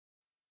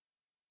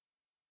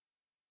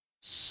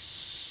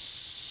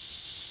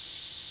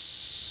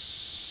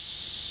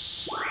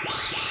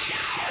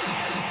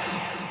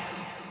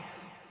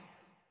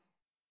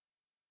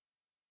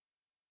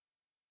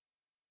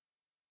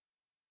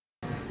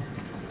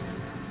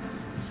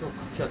そうか、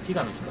じゃあティ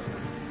ラの力だ。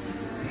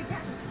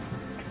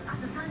あ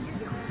と30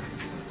秒。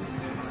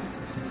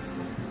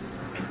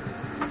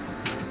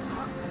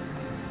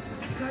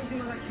機械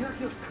島が開きよ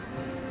っ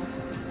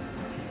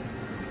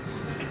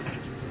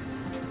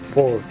た。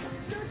ポーズ。操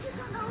縦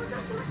桿が応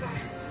答しません。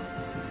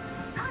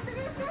ハートレ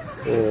ー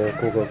ス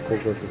おお、こここ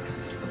こ。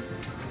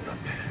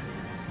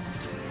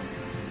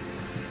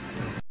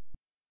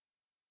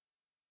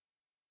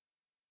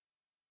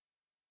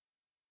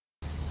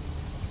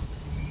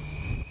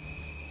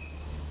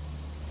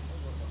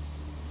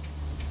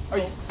は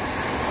い。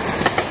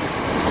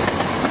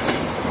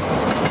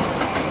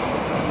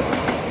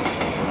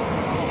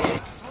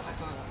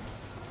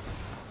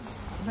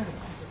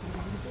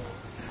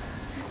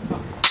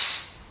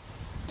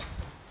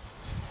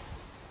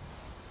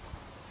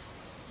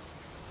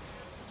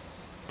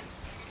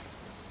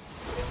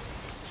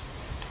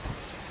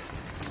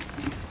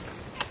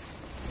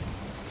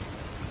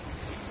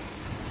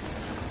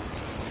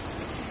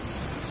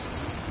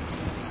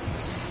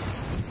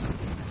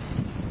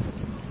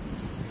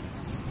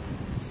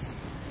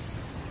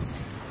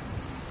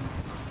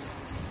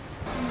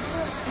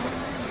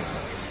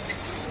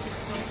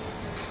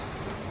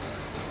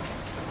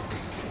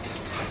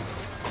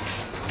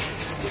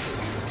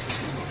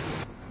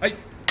はい。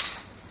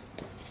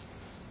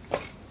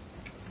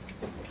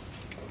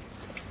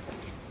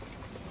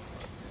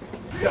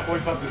じゃあもう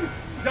一発。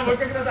じゃあもう一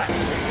回ください。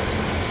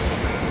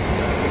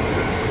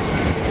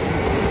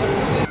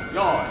よ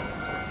ーい。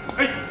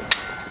はい。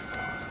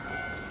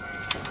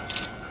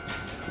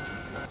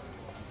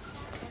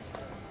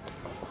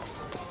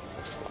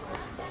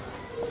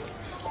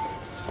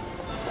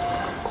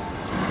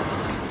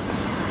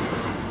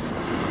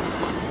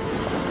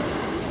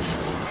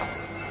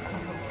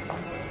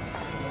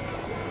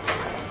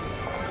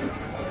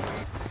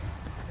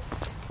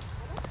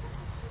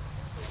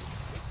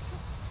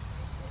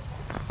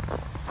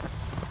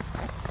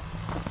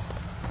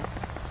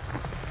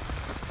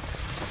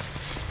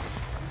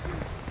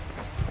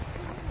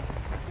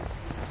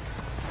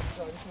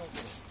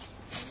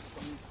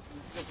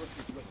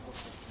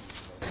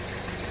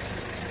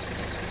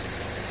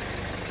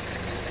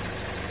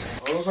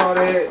さんあ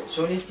れ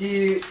初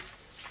日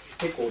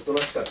結構おと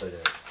なしかったじゃない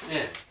ですか。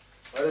え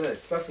え、あれね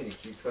スタッフに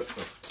気遣ってたんで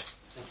す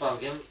か。やっぱ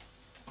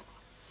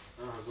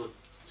そっ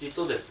ち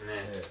とです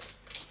ね、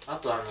あ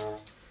とやは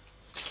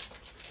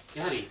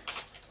り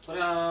これ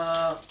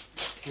は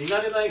見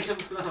慣れない現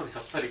場なのでや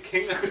っぱり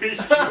見学意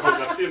識の方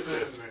が強くで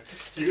すね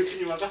樋口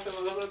に任せ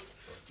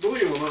どう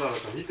いうものなのか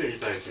見てみ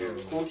たいとい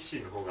う好奇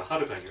心の方がは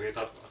るかに上に立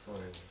ってます。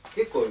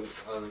結構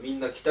みん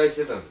な期待し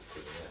てたんですけ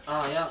どね。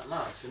いや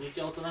まあ初日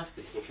はおとなし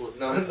くしとこう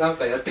なん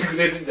かやってく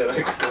れるんじゃな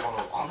いかと。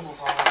安野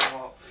さん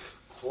は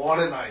壊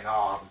れない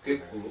な。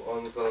結構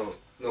安野さん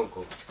なん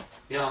か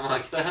いやまあ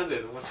期待外れ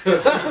で面白い。い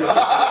やだか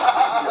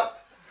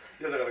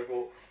ら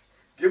こ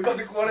う現場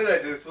で壊れな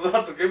いでその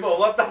後現場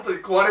終わった後に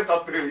壊れた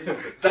っていう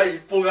第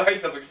一報が入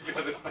った時に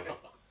はですね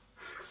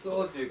ク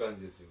ソーっていう感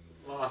じですよね。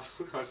まあ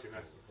そうかもしれな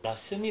いです。ラッ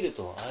シュ見る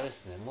とあれで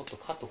すね、もっと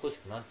カット欲し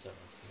くなっちゃうん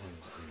で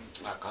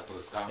すね。カット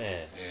ですか。まあ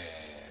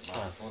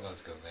そうなんで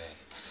すけどね。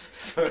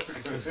そうです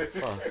よ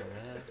ね。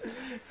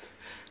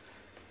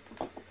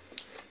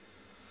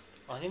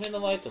アニメ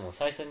の場合っても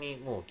最初に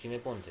もう決め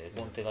込んで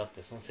コンテがあっ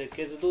てその設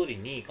計図通り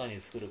にいか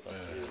に作るかって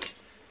いう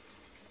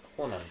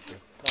方なんですよ。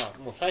だか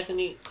らもう最初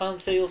に完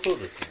成予想図っ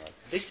ていうのは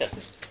できちゃって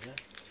るんですよね。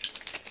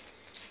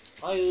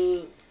ああい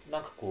うな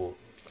んかこ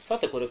うさ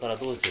てこれから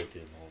どうしようって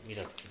いうのを見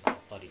た時にやっ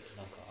ぱり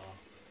なんか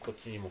こっ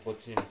ちにもこっ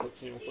ちにもこっ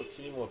ちにもこっち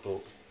にも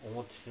と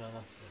思ってしまい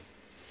ますね。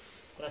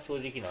これは正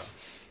直な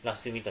ラッ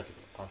シュ見た時の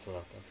感想だ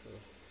ったんですけど。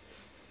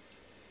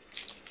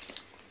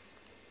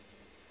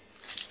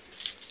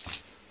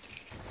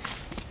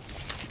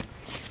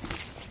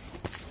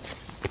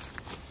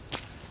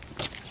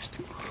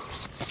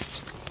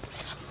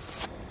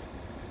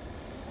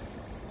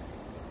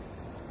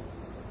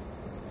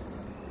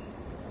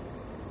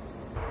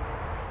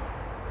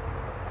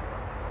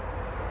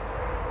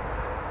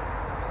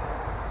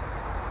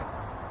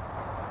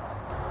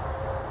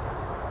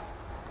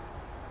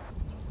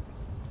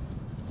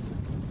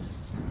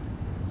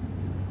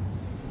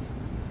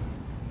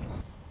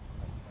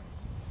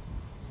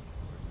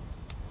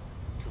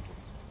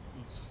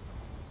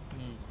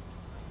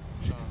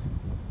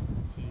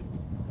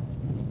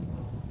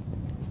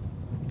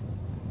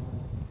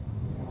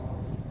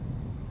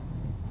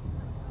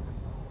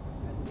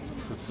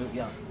い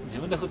や自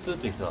分で普通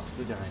という人は普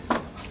通じゃないで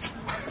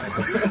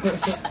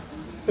す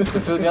普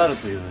通である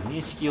という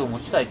認識を持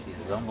ちたいっていう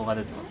願望が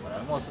出てますから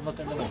もうその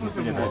点でも普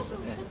通じゃないですよ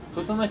ね。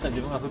普通の人は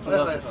自分が普通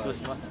だと主張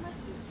しませ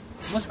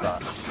ん。もしくは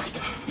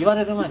言わ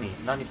れる前に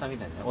何さんみ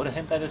たいにね俺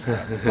変態ですから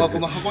こ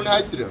の箱に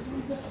入ってるやつ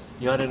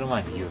言われる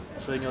前に言う。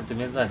それによって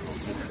免罪符を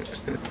受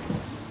ける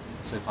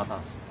そういうパター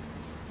ンです。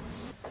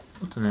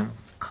もっとね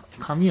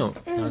髪を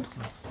やるとか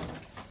ね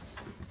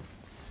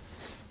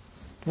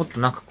もっと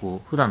なんか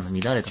こう普段の乱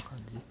れた感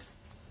じ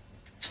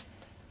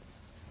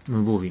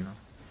無防備な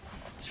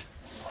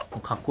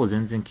格好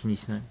全然気に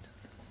しないみたいな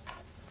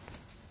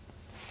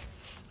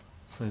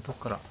そういうと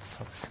こからス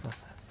タートしてくだ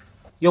さい。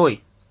用意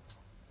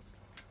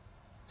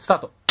スター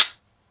ト。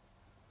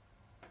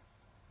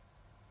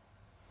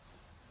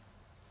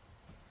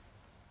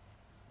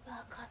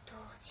バカ当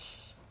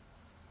時。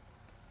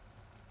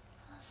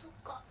あ、そっ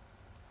か。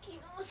昨日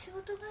仕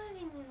事帰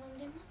りに飲ん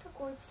でまた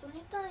こいつと寝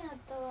たんやっ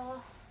た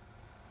わ。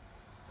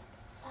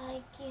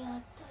最近あ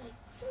ったらい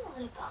つもあ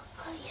ればっ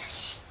かりや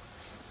し。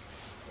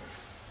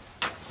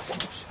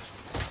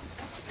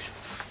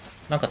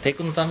なんかテイ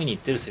クのために言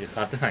ってるセリフ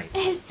変わってない？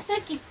さ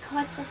っき変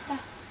わっちゃった。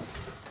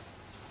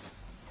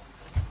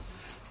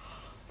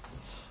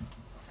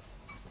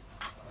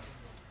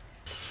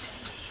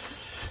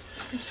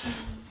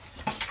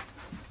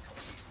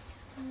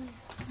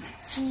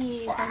い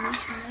い映画に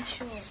しま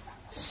しょう。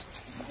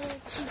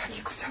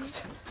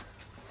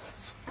これ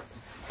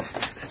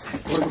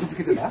つ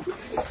けてた？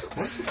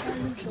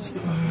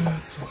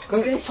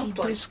黒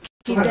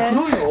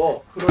いの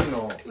を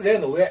例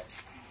の上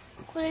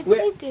これつ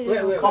いて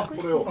るの上隠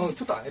す。ちょっ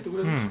と上げてく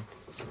れる？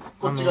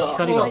こっちが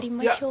光がやり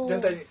ましょう。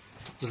全体に。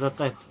うざっ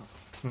たいか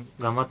ら、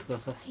頑張ってくだ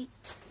さい。はい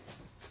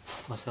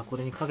明日こ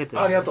れにかけて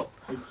る。ありがと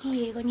う。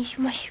いい映画にし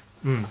ましょ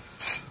うん。よ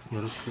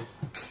ろしく。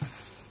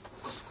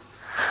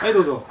はいど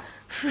うぞ。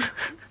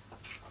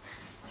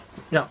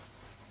じゃ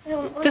う。で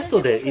もあテス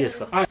トでいいです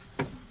か？あ、じ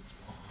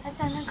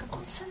ゃあなんかこ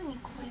うすぐに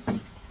こうやっ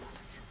て。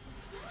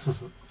そう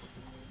そう。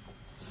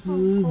すぐ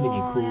にこ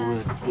うや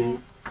って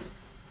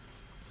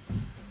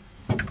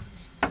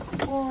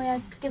こうやっ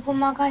てご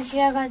まかし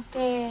やがっ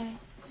て、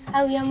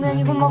あ、うやむや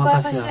にごま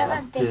かしやが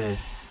って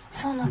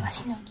その場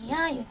しのぎ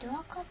や言うて分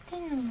かって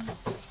んのに。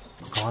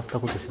変わった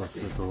ことしようとす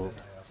ると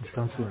時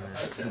間食うね。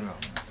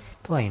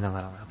とは言いな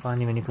がらやっぱア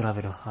ニメに比べ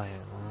る早いよ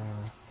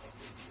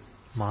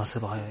な。回せ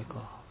ば早いか。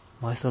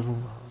回した分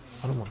が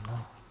あるもんな。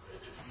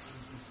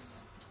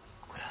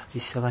これは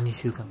実写が2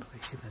週間とか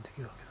1週間でで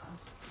きるわけ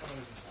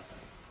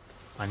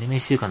だ。アニメ1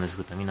週間で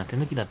作ったらみんな手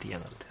抜きだって嫌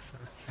がるってやつだ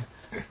ね。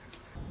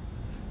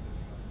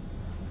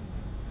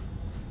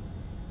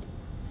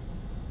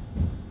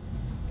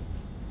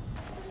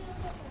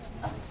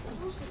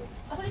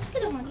これつけ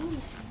たままでいいん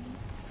です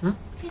よね。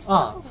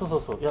ああ、そうそ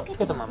うそう。いや、つ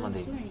けたままで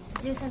いい。13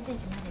ページまで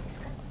で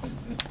すか。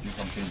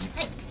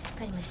はい、わ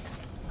かりました。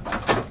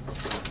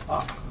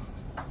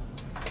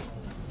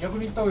逆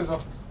に行った方がいいぞ。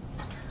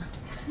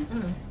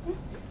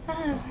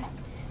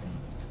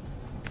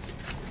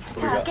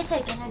開けちゃ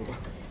いけないってこ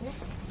とですね。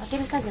開け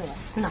る作業は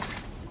すな。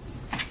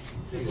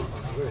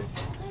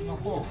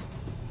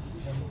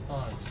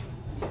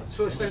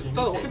そうしてた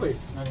だ置けばいい。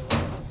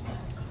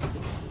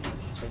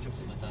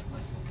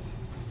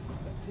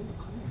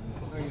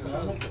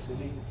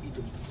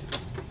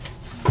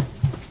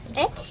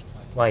え？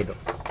ワイド。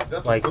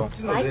ワイコン。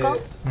ワイコン？うん。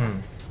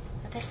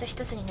私と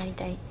一つになり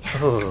たい。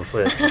そうそう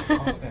そう、そうや。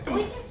置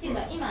いてっていう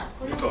か今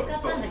これを使った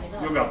んだけ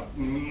ど。よか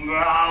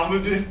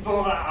無事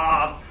そう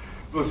だ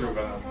どうしよう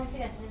かな。勘違いさ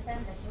れた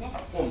んだしね。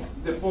ポ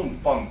ンでポン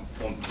パン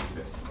ポンって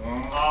言って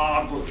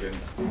どうすればい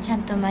いんだ。ちゃ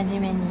んと真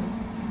面目に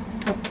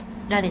取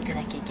られて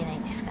なきゃいけない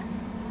んですか。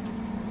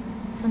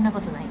そんなこ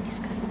とないんです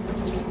か。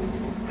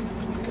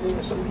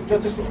じゃ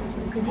あテスト。は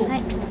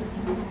い。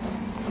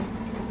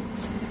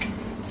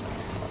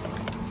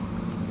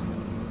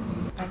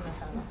安野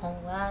さんは本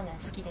話が好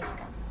きです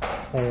か。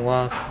本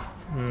は、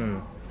う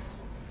ん。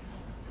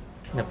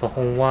やっぱ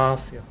本はっ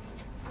すよ。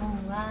本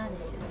話で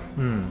すよね。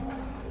うん。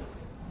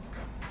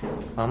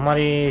あんま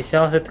り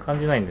幸せって感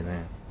じないんでね。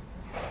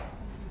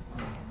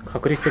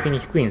確率的に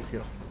低いんです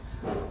よ。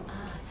あ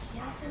あ、幸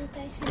せに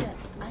対する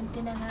アン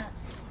テナが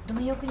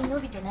貪欲に伸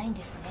びてないん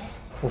ですね。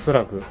おそ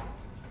らく。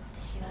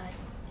私は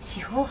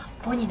四方八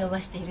方に伸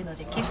ばしているの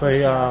で結そ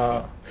れ構幸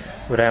が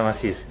羨ま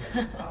しいです。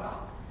せ。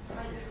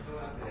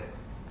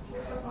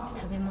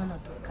食べ物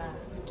とか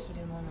着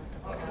るものと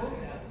か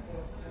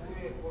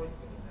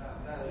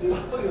自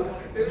分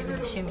の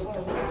趣味とか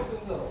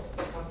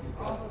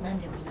何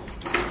でもいいんです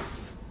けど、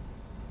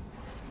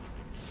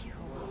四方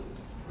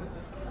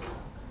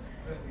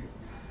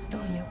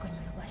貪欲に伸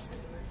ばしてい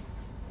ます。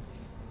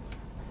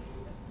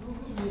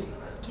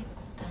結構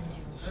単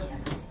純に幸せ。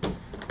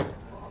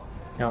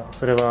いや、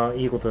それは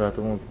いいことだ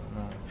と思うけど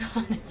な。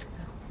そうですか。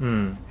う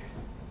ん。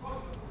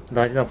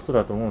大事なこと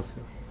だと思うんです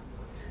よ。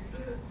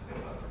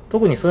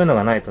特にそういうの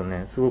がないと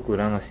ね、すごく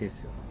羨ましいです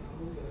よ。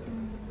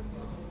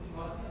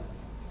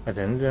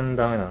全然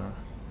ダメだな。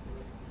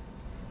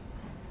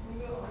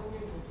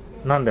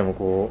なんでも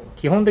こう、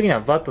基本的に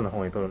はバットの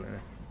方に取るんだよね。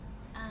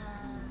ああ、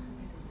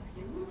な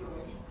るほ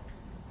どね。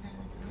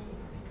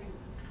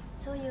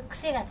そういう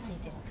癖がつい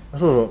てるんです。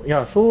そうそう。い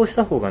や、そうし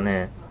た方が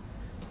ね、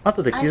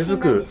後で気づ安心なん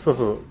く、ですねそう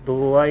そう、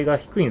度合いが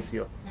低いんです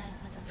よ。なるほ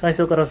ど。最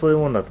初からそういう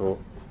もんだと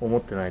思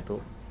ってないと、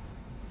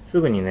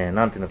すぐにね、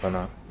なんていうのか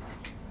な、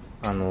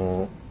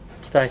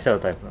期待しちゃう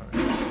タイプなのね。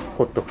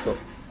ほっとくと。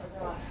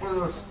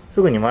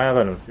すぐに舞い上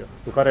がるんですよ。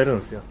浮かれるん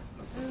ですよ。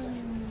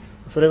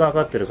それが分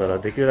かってるから、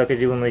できるだけ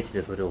自分の意思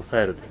でそれを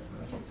抑えるという。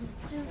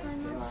おはようござい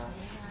ます。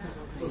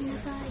おかえりな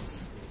さい。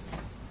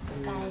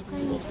おか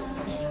えりなさい。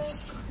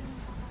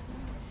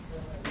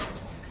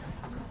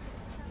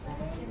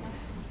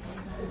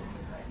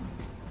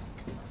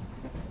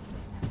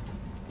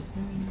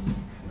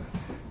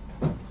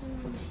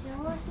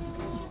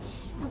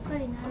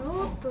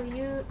とい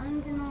うア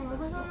ンテナを伸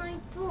ばさない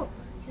と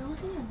幸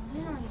せには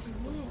なれないしね。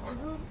自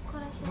分か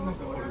ら幸せになろう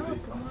と思わない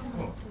と。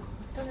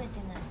求め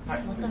てな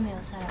い、求めを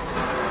さらに。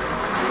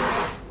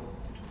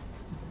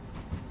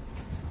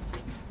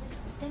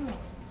でも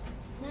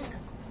なんか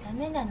ダ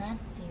メだなっ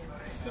ていう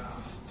屈折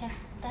しちゃっ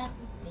たっ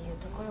ていう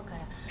ところか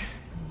ら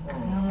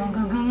グングング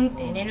ングンっ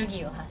てエネルギ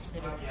ーを発す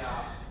る人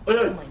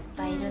もいっ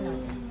ぱいいるので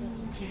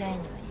一概に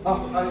は言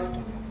えないですけ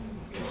ど、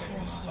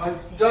私は幸せ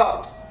です。じゃ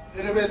あ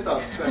エレベーター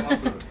使いま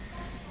す。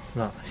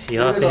まあ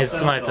幸せに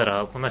包まれた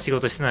らこんな仕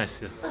事してないで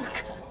すよ。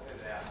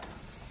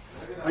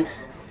はい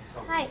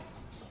はい。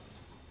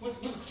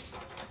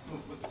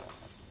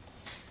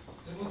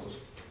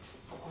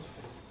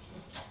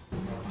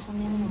朝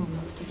寝るのも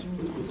目的み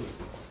たいな。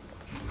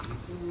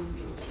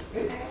出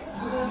て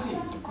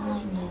こない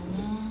んだよね。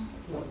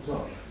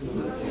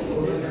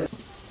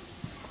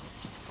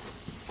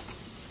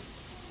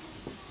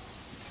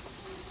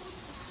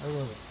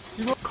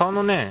顔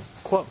のね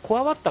こ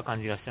わばった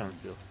感じがしちゃうんで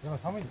すよ。でも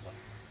寒いんだ。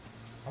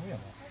寒いよ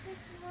ね。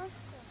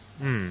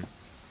うん。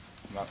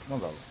なん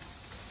だろ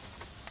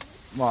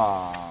う。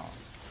まあ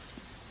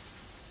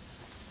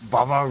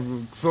ババア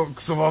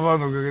クソババア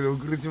のおかげで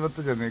遅れちまっ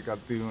たじゃねえかっ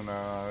ていうような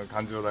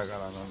感情だから、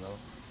なんだろう。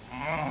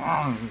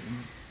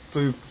そ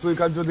ういう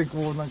感情で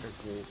こうなんかこ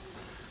う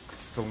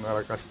口とんが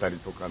らかしたり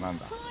とかなん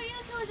だ。そういう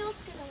表情をつ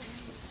けた方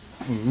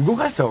がいい。うん、動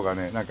かした方が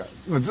ね、なんか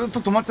今ずっと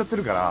止まっちゃって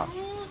るから。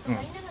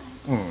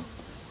うん。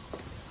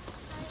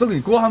特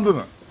に後半部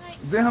分、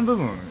前半部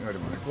分より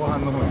もね後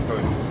半の方にそうい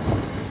う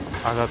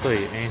あざと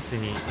い演出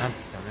になっ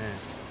てきた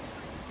ね。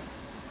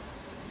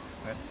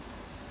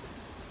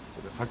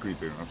作為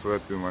というのはそうや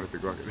って生まれてい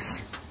くわけです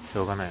よ。し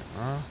ょうがないよ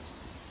な。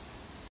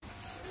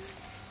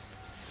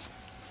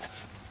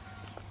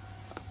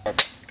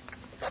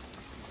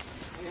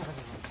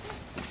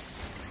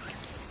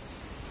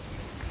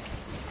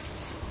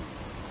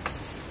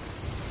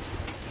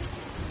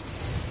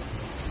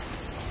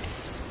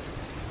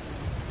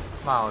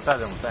まあ歌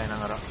でも歌いな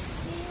がら。す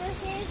いま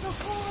せん、そこ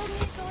に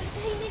通り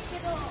たいんですけ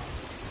ど。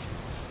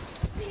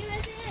すいま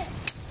せん。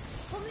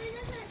ごめんな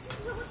さい。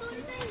そこ通り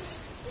たいんです。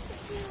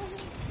すいま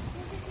せん。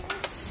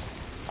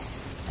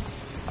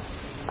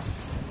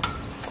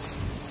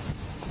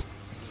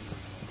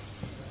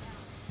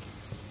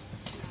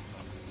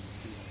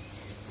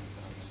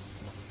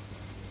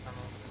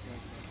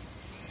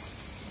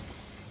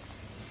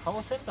顔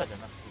センターじゃ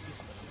なくて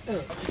いい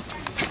です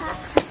か？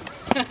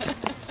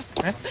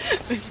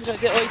後ろ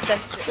で置いたし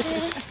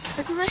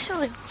て書きましょ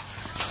うよ。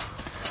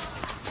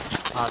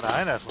あ、ダ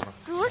メだよそんな。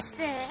どうし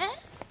て？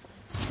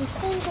絶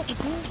対にだって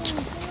全然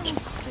似てな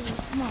くて、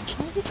まあ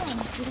3時間は似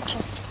てるか。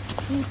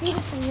似てると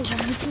いえば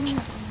似てるの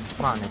か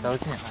な。まあネタう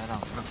ちに入らん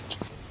かな。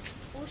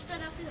こうしただ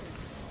けでも。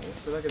押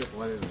しただけで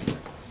壊れるんだよ。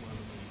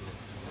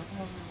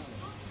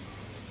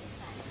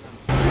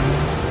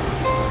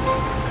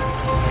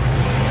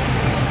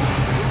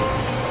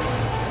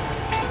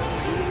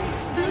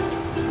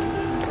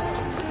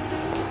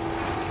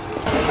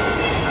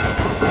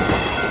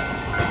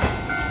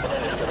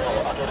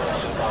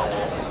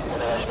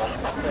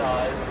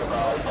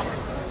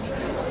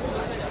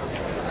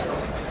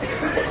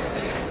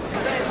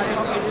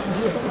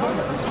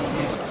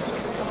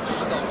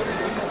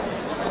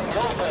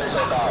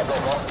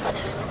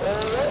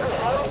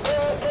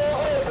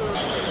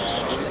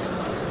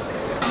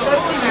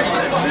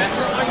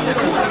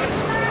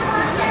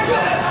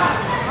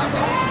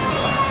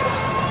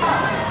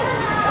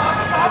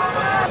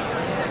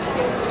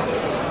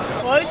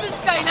こいつ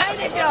しかいない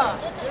でしょ。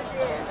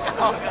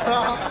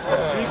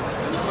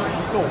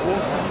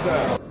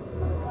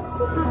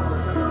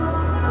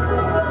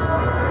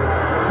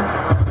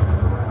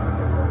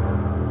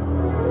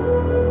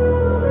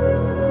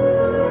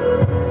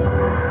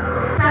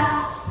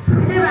そ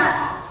れでは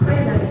これ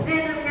ら出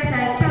演の皆さん、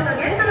今日の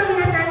ゲストの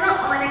皆さん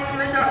をお招きしま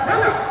しょう。ど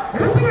うぞ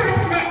大きな拍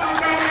手でお迎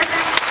えくださ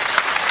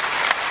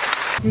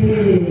い。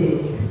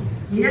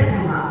皆様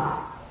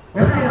お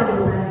はよう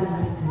ございま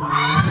す。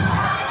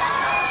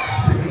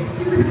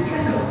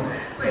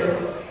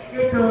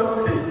今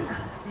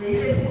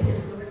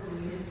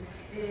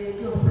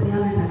日本当に雨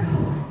の中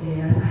を、朝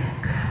早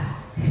く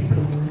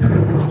から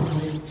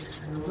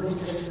ご覧い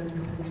ただきまし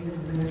て本当にありが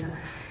とうございました。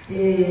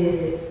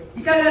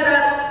いかがだ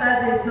っ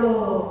たでしょ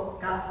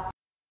うか。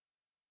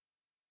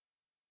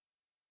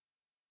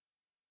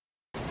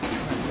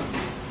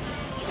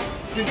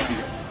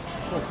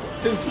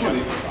天気までい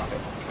いですか。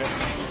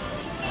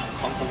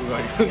韓国が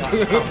いる。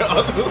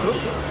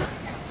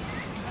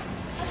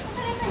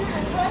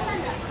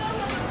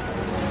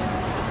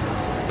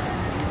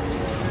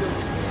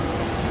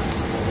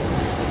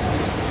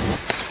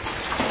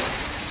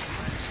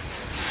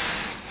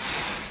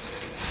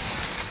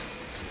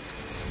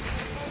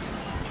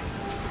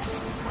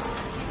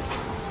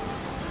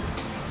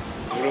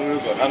俺もよ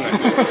くわかんない。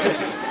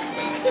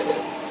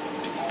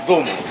どう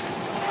思う？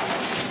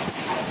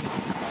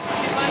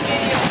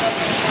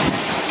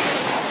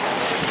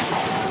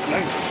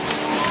何？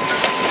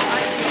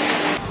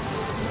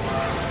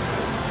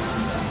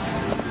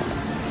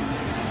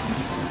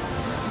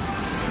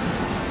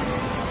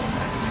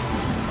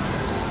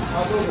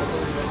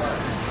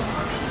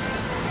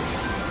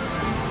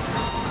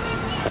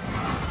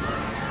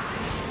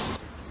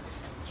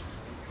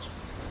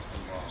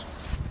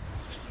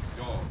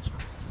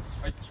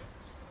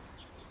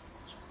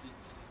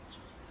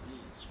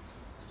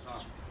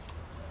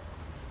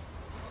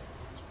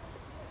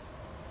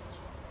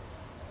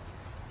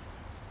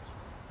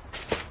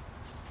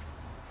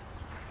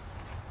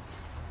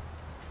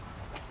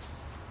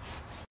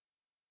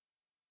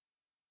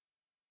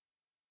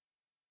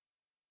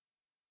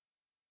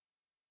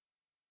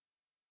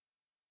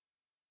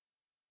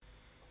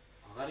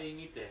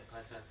て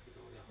感じなんですけ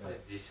ど、やっぱり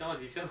実写は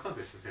実写なん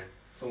ですね。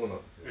そうな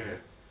んですよ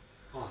ね。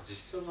あ、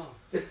実写だ。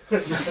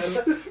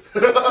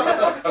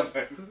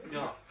い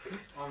や、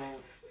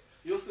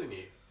要する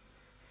に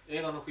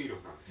映画のフィル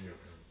ムなんですよ。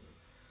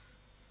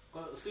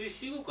そういう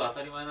至極当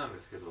たり前なん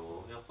ですけ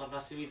ど、やっぱ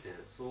話見て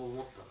そう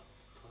思ったら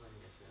ただに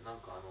ですね、な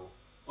んか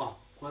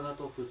これだ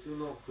と普通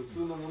のも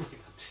のに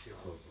なってしま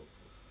うっ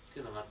て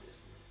いうのがあってで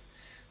すね、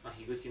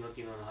樋口の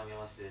昨日の励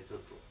ましでちょ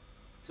っと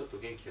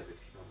元気が出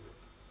てきたので、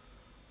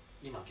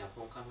今脚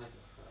本考えて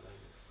ますから大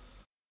丈夫。